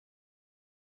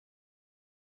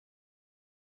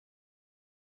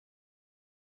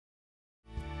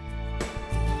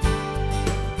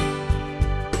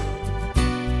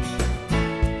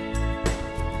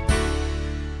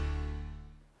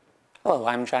Hello,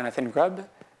 I'm Jonathan Grubb,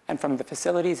 and from the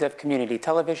facilities of community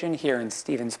television here in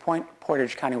Stevens Point,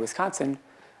 Portage County, Wisconsin,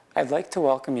 I'd like to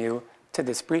welcome you to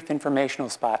this brief informational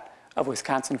spot of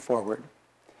Wisconsin Forward.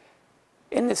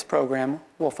 In this program,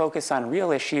 we'll focus on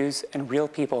real issues and real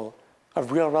people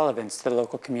of real relevance to the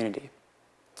local community.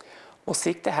 We'll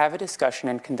seek to have a discussion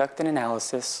and conduct an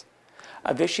analysis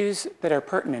of issues that are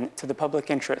pertinent to the public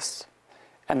interest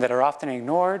and that are often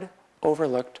ignored,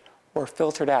 overlooked, or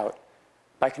filtered out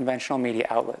by conventional media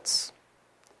outlets.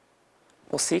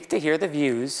 We'll seek to hear the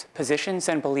views, positions,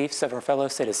 and beliefs of our fellow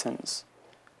citizens,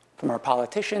 from our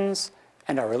politicians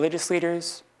and our religious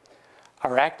leaders,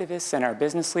 our activists and our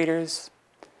business leaders,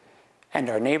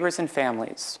 and our neighbors and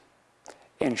families.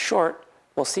 In short,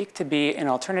 we'll seek to be an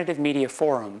alternative media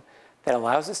forum that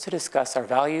allows us to discuss our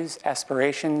values,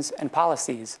 aspirations, and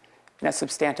policies in a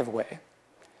substantive way,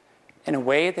 in a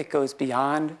way that goes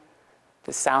beyond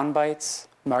the sound bites,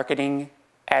 marketing,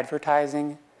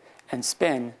 advertising, and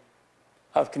spin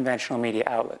of conventional media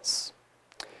outlets,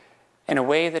 in a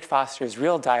way that fosters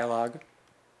real dialogue,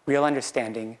 real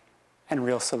understanding, and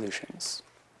real solutions.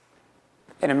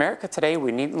 In America today,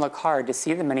 we needn't look hard to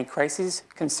see the many crises,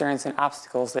 concerns, and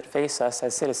obstacles that face us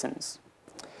as citizens.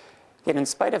 Yet in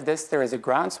spite of this, there is a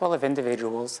groundswell of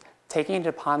individuals taking it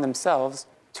upon themselves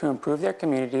to improve their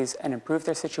communities and improve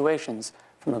their situations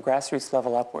from a grassroots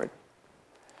level upward.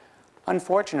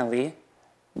 Unfortunately,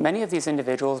 many of these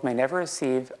individuals may never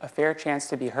receive a fair chance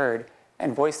to be heard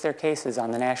and voice their cases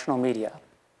on the national media.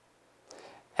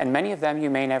 And many of them you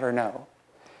may never know.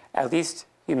 At least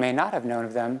you may not have known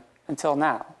of them until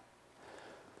now.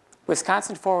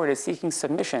 Wisconsin Forward is seeking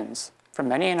submissions from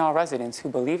any and all residents who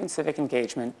believe in civic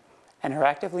engagement and are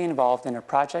actively involved in a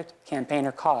project, campaign,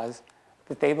 or cause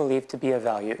that they believe to be of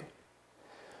value.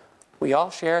 We all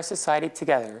share a society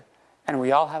together, and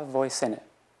we all have a voice in it.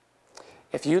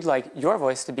 If you'd like your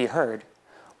voice to be heard,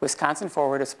 Wisconsin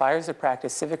Forward aspires to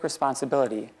practice civic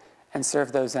responsibility and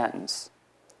serve those ends.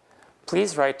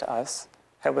 Please write to us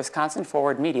at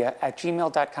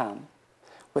wisconsinforwardmedia@gmail.com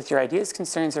with your ideas,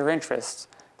 concerns, or interests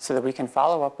so that we can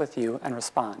follow up with you and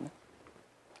respond.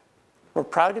 We're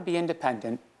proud to be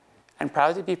independent and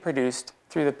proud to be produced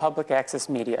through the public access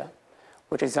media,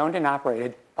 which is owned and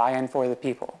operated by and for the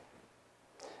people.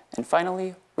 And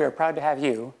finally, we are proud to have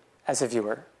you as a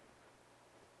viewer.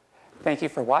 Thank you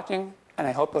for watching, and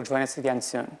I hope you'll join us again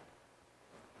soon.